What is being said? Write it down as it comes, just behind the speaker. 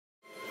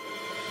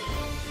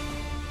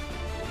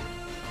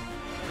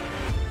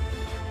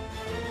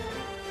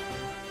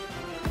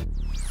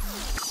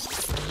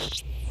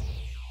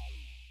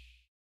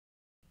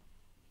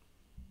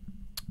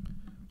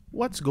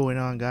What's going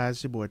on,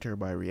 guys? Your boy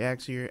Terabyt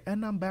Reacts here,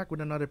 and I'm back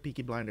with another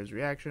Peaky Blinders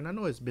reaction. I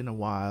know it's been a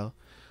while,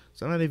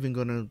 so I'm not even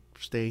gonna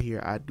stay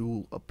here. I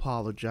do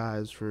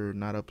apologize for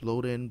not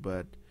uploading,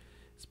 but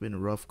it's been a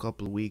rough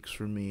couple of weeks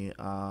for me.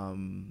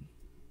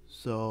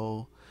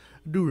 So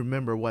I do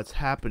remember what's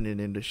happening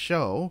in the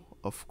show,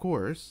 of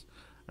course,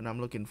 and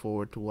I'm looking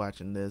forward to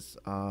watching this.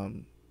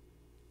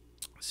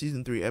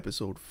 Season 3,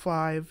 episode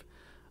 5,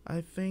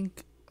 I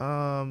think.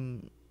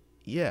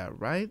 Yeah,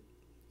 right?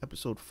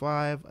 Episode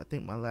 5. I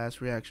think my last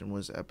reaction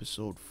was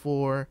episode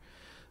 4.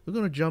 We're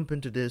gonna jump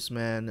into this,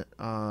 man.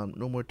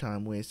 No more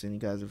time wasting. You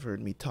guys have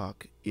heard me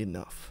talk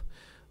enough.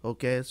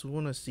 Okay, so we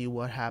want to see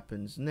what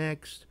happens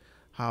next,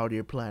 how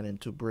they're planning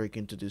to break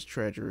into this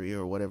treasury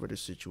or whatever the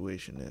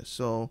situation is.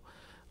 So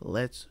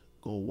let's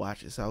go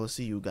watch this. I will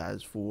see you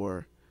guys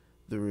for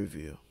the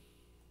review.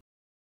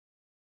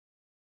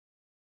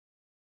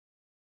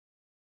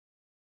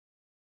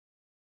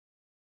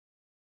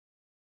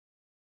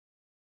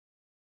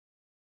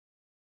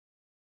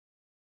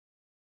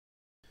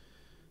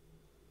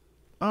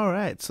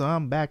 Alright, so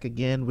I'm back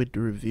again with the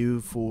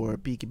review for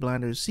Peaky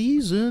Blinders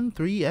Season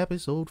 3,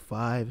 Episode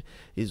 5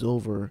 is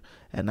over,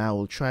 and I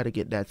will try to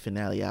get that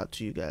finale out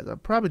to you guys. I'll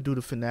probably do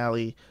the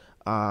finale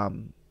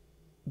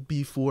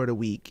before the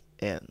week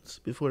ends,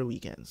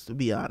 to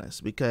be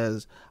honest,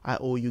 because I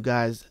owe you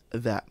guys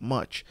that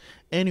much.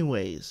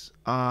 Anyways,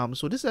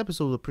 so this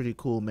episode was pretty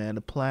cool, man.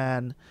 The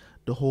plan,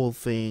 the whole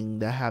thing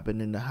that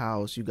happened in the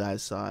house, you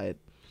guys saw it.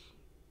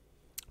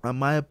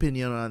 My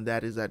opinion on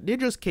that is that they're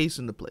just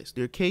casing the place.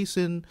 They're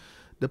casing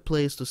the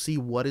place to see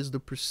what is the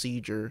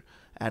procedure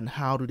and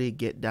how do they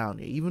get down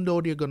there. Even though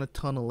they're gonna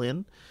tunnel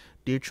in,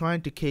 they're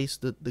trying to case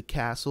the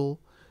castle,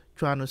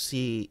 trying to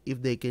see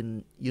if they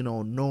can,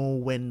 know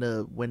when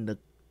the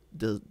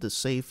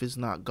safe is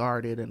not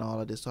guarded and all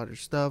of this other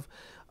stuff.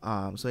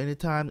 So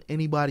anytime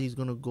anybody's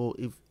gonna go,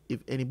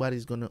 if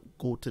anybody's gonna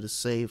go to the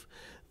safe,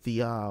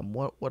 the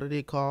what are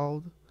they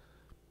called?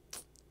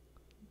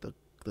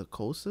 The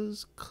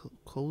Cossacks,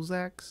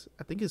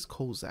 I think it's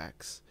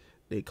Cossacks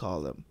they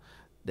call them.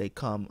 They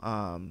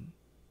come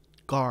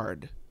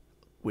guard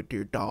with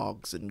their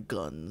dogs and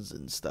guns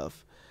and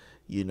stuff,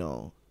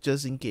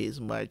 just in case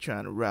somebody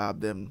trying to rob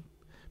them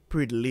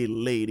pretty little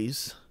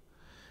ladies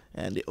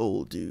and the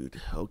old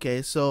dude.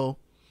 Okay, so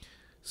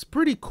it's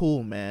pretty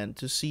cool, man,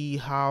 to see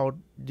how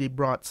they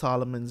brought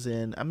Solomon's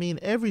in. I mean,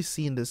 every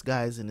scene this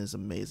guy's in is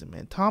amazing,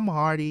 man. Tom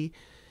Hardy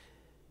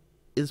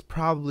is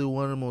probably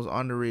one of the most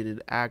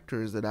underrated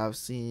actors that I've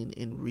seen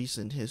in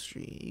recent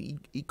history.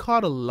 He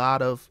caught a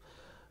lot of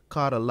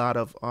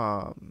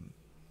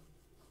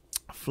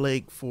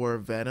flake for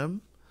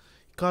Venom.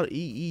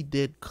 He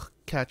did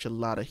catch a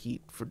lot of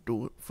heat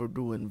for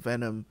doing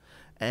Venom,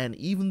 and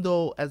even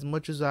though as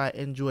much as I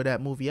enjoy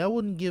that movie, I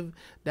wouldn't give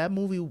that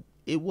movie,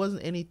 it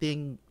wasn't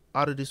anything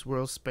out of this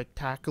world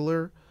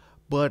spectacular,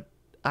 but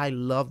I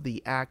love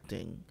the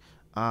acting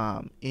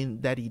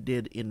in that he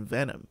did in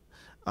Venom.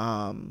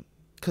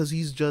 Because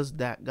he's just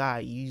that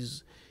guy.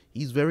 He's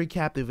very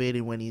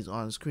captivating when he's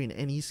on screen,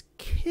 and he's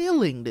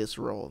killing this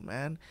role,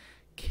 man.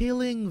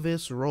 Killing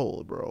this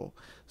role, bro.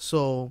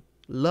 So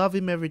love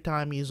him every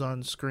time he's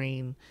on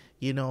screen.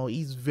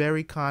 He's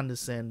very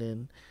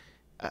condescending.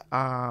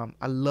 I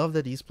love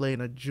that he's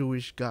playing a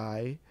Jewish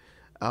guy,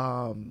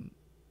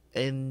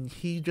 and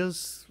he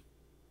just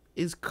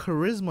is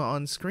charisma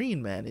on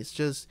screen, man. It's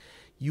just,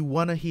 you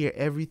want to hear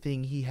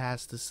everything he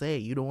has to say.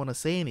 You don't want to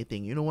say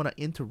anything. You don't want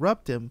to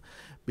interrupt him,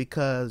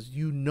 because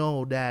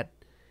that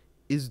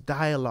is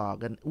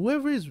dialogue. And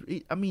whoever is,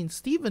 I mean,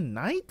 Stephen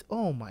Knight,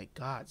 oh my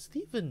god,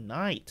 Stephen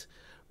Knight,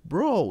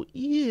 bro,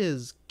 he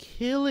is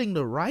killing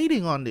the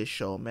writing on this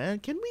show, man.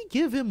 Can we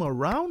give him a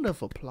round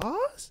of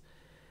applause?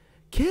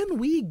 Can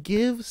we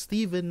give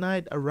Stephen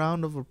Knight a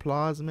round of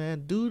applause,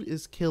 man? Dude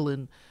is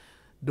killing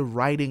the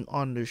writing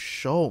on the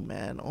show,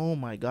 man. Oh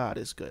my god,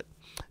 it's good.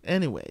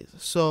 Anyways,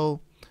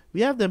 so we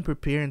have them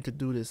preparing to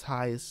do this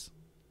heist.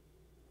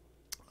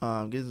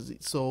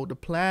 So the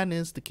plan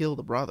is to kill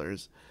the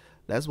brothers.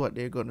 That's what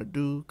they're gonna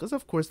do, because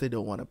of course they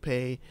don't want to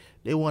pay.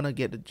 They want to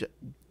get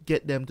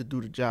them to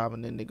do the job,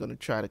 and then they're gonna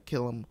try to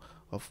kill them,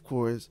 of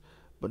course.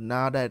 But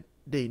now that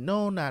they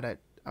know,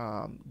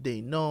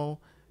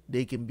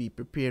 they can be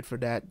prepared for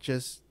that,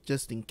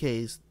 just in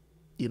case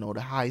the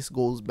heist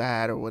goes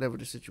bad or whatever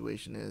the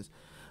situation is.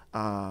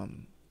 I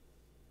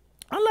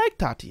like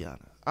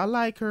Tatiana. I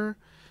like her.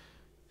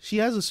 She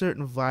has a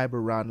certain vibe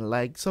around her.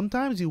 Like,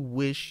 sometimes you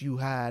wish you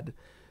had,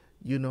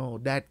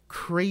 that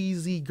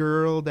crazy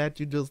girl that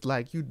you just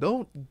like, you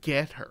don't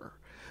get her,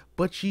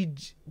 but she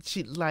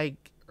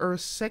like, her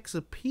sex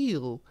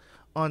appeal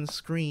on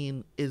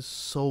screen is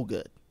so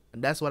good,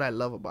 and that's what I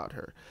love about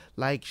her.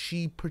 Like,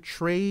 she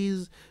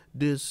portrays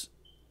this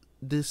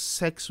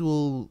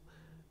sexual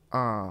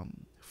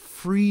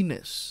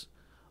freeness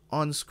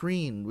on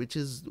screen, which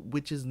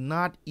is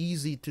not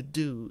easy to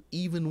do,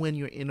 even when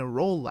you're in a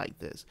role like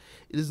this.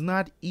 It is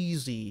not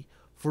easy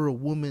for a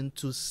woman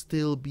to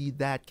still be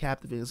that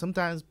captivating.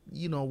 Sometimes,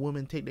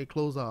 women take their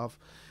clothes off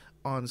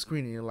on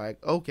screen and you're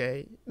like,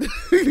 okay.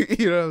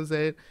 You know what I'm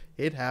saying?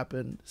 It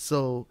happened.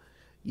 So,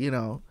 you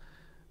know,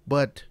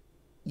 but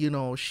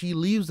she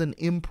leaves an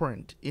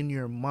imprint in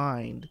your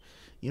mind,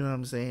 you know what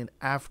I'm saying,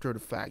 after the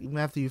fact. Even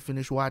after you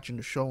finish watching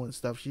the show and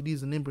stuff, she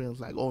leaves an imprint. It's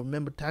like, oh,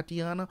 remember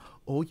Tatiana?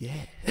 Oh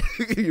yeah.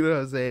 You know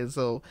what I'm saying?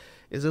 So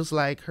it's just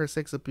like her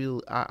sex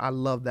appeal. I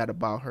love that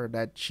about her,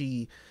 that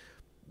she,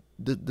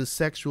 the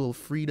sexual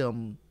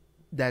freedom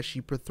that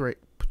she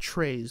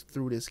portrays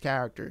through this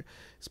character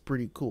is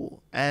pretty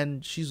cool,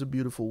 and she's a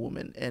beautiful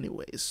woman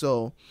anyway,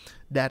 so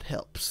that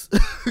helps.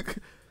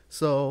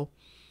 So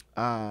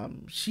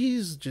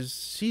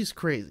she's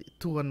crazy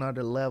to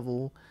another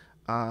level.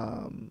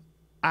 um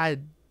I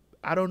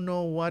I don't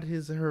know what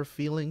her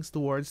feelings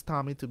towards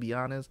Tommy, to be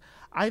honest.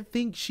 I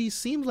think she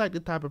seems like the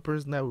type of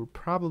person that would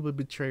probably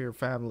betray her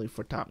family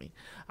for Tommy.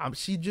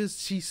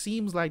 She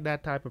seems like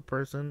that type of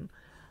person.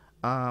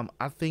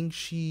 I think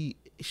she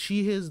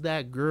is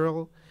that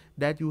girl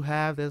that you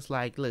have that's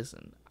like,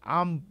 listen,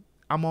 I'm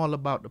all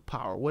about the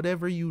power.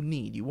 Whatever you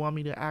need. You want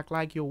me to act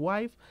like your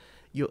wife,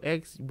 your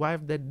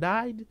ex-wife that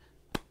died?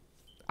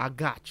 I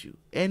got you.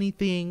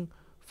 Anything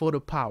for the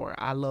power.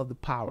 I love the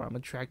power. I'm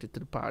attracted to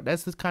the power.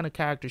 That's the kind of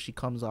character she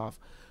comes off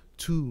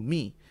to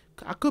me.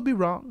 I could be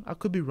wrong. I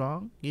could be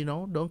wrong.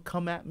 Don't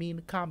come at me in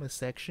the comment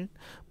section.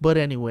 But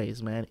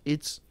anyways, man,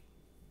 it's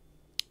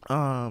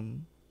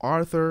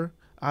Arthur.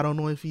 I don't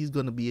know if he's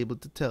gonna be able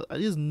to tell.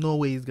 There's no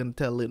way he's gonna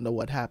tell Linda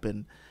what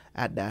happened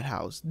at that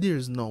house.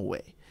 There's no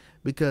way,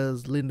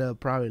 because Linda will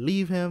probably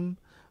leave him.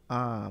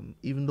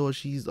 Even though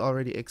she's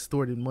already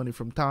extorted money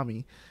from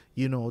Tommy,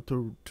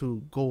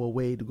 to go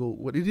away, to go.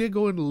 What did he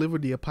go and live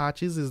with the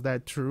Apaches? Is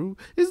that true?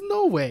 There's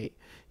no way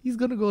he's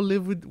gonna go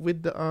live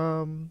with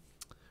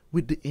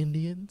the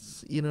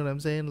Indians. You know what I'm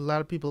saying? A lot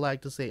of people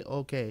like to say,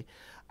 okay,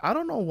 I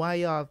don't know why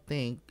y'all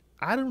think.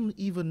 I don't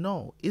even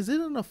know. Is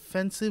it an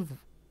offensive?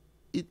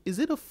 Is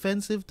it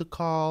offensive to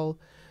call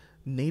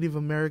Native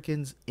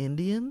Americans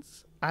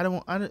Indians?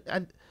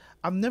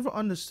 I've never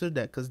understood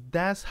that, because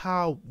that's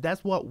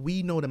what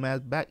we know them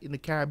as back in the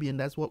Caribbean.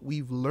 That's what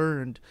we've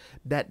learned,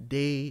 that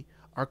they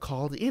are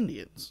called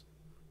Indians.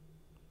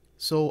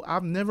 So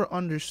I've never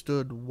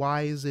understood,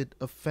 why is it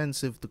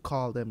offensive to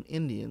call them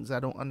Indians?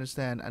 I don't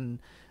understand, and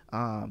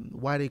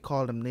why they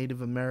call them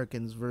Native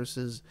Americans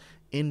versus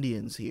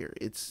Indians here.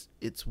 It's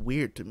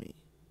weird to me,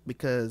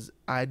 because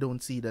I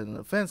don't see that an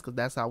offense, because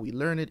that's how we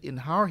learn it in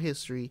our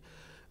history,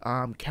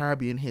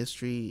 Caribbean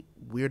history.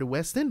 We're the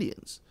West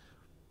Indians.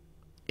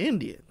 You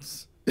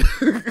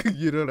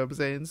know what I'm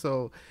saying?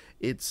 So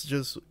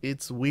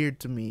it's weird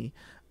to me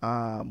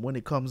when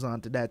it comes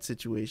on to that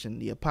situation,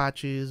 the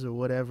Apaches or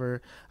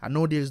whatever. I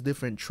know there's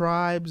different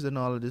tribes and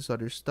all of this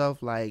other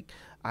stuff, like,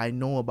 I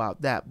know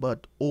about that,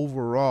 but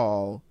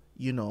overall,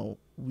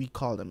 we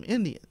call them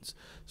Indians.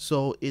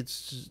 So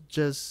it's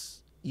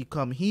just, you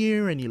come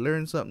here and you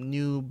learn something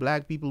new.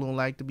 Black people don't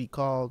like to be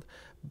called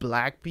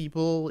black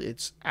people.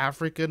 It's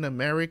African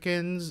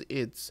Americans,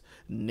 it's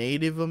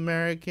Native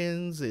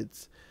Americans,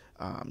 it's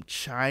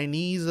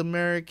Chinese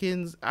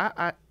Americans.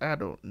 I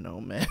don't know,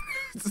 man.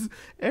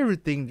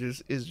 Everything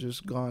is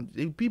just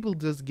gone. People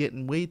just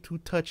getting way too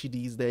touchy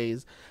these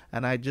days,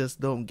 and I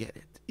just don't get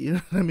it. You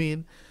know what I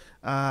mean?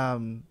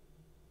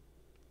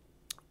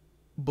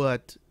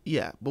 But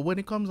yeah, but when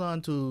it comes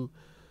on to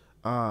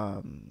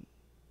the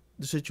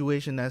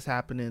situation that's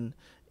happening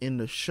in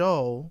the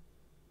show,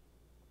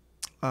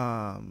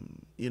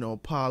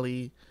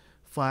 Polly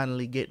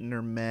finally getting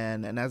her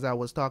man, and as I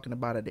was talking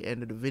about at the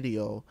end of the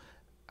video,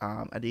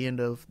 at the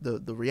end of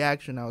the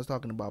reaction, I was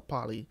talking about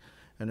Polly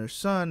and her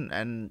son,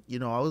 and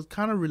I was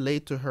kind of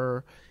relate to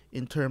her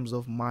in terms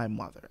of my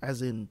mother,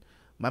 as in,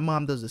 my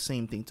mom does the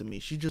same thing to me.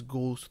 She just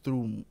goes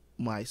through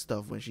my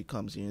stuff when she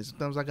comes here, and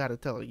sometimes I gotta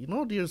tell her,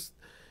 there's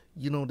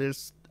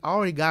I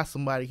already got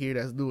somebody here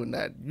that's doing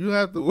that. You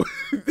have to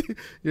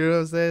you know what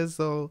I'm saying?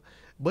 So,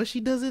 but she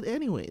does it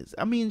anyways.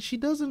 I mean, she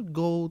doesn't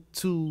go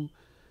too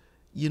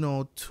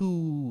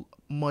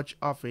much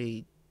of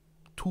a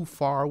too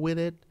far with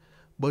it,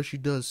 but she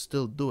does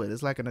still do it.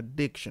 It's like an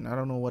addiction. I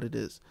don't know what it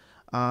is.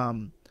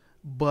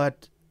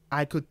 But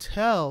I could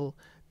tell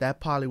that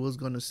Polly was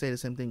going to say the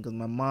same thing, because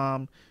my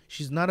mom,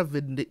 she's not a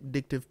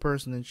vindictive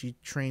person, and she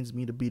trains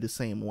me to be the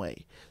same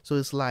way. So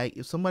it's like,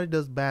 if somebody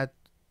does bad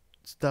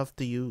stuff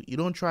to you, you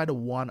don't try to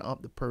one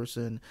up the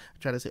person,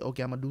 try to say,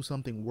 okay, I'm gonna do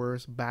something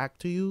worse back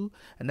to you.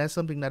 And that's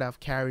something that I've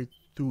carried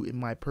through in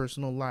my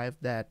personal life,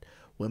 that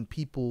when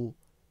people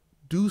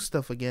do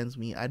stuff against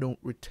me, I don't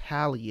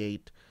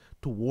retaliate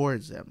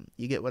towards them.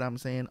 You get what I'm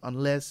saying?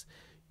 Unless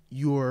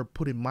you're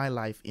putting my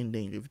life in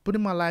danger. If you're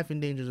putting my life in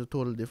danger, is a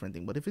totally different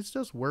thing. But if it's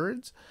just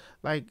words,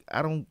 like,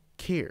 I don't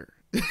care.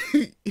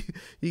 You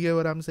get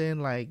what I'm saying?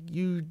 Like,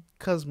 you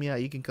cuss me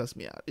out, you can cuss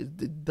me out.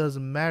 It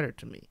doesn't matter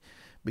to me,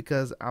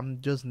 because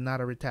I'm just not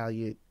a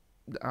retaliate.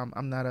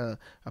 I'm not a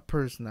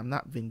person. I'm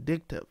not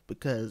vindictive,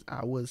 because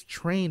I was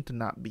trained to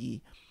not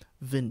be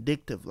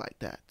vindictive like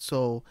that.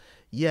 So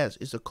yes,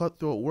 it's a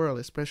cutthroat world,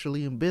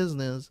 especially in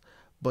business,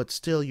 but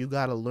still you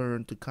gotta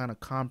learn to kind of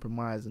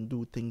compromise and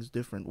do things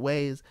different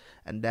ways.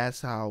 And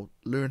that's how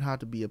learn how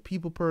to be a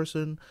people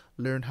person,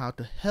 learn how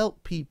to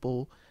help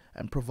people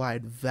and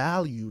provide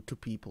value to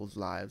people's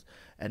lives,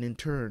 and in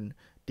turn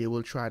they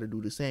will try to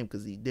do the same,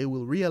 because they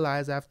will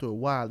realize after a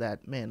while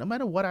that, man, no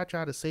matter what I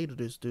try to say to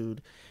this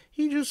dude,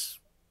 he just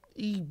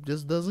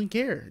doesn't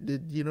care.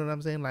 You know what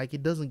I'm saying? Like,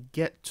 it doesn't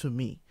get to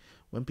me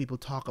when people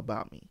talk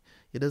about me.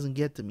 It doesn't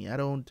get to me. I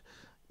don't,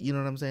 you know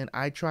what I'm saying?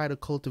 I try to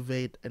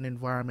cultivate an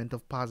environment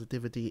of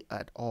positivity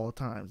at all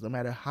times, no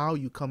matter how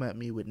you come at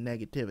me with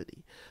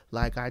negativity.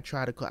 Like, I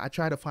try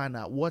to find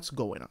out what's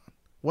going on.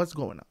 What's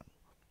going on?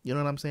 You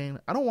know what I'm saying?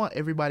 I don't want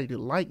everybody to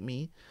like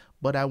me,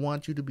 but I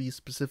want you to be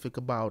specific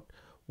about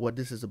what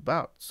this is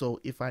about. So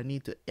if I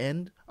need to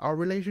end our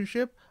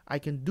relationship, I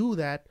can do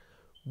that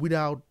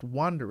without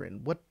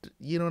wondering what,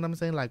 you know what I'm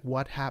saying? Like,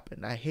 what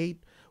happened? I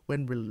hate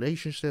when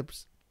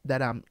relationships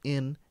that I'm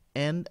in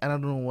end, and I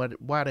don't know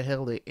why the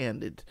hell they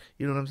ended.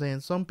 You know what I'm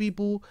saying? Some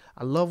people,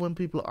 I love when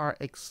people are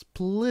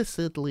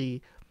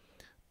explicitly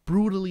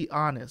brutally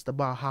honest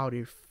about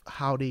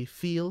how they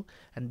feel,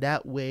 and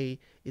that way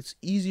it's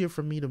easier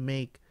for me to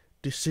make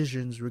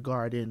decisions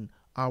regarding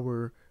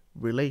our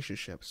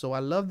relationship. So I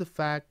don't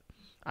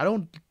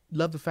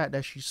love the fact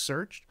that she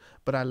searched,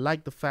 but I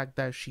like the fact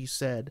that she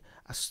said,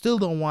 I still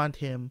don't want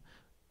him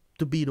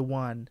to be the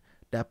one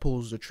that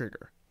pulls the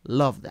trigger.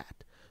 Love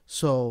that.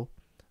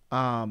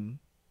 Um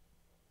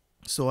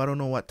so I don't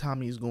know what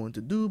Tommy is going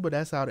to do, but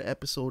that's how the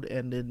episode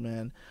ended,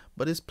 man.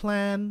 But his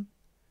plan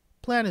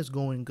is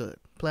going good.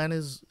 Plan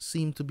is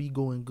seem to be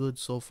going good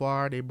so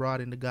far. They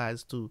brought in the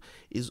guys to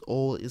his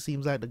old. It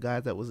seems like the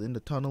guys that was in the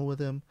tunnel with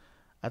him.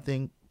 I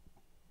think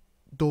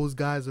those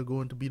guys are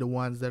going to be the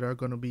ones that are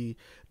going to be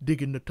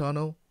digging the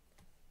tunnel.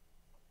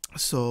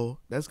 So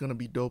that's going to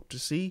be dope to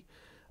see.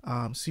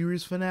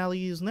 Series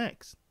finale is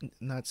next.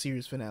 Not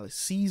series finale.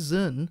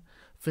 Season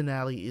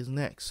finale is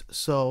next.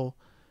 So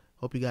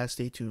hope you guys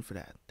stay tuned for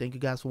that. Thank you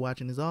guys for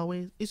watching as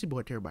always. It's your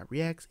boy Terabyt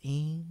Reacts,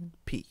 and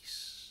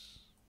peace.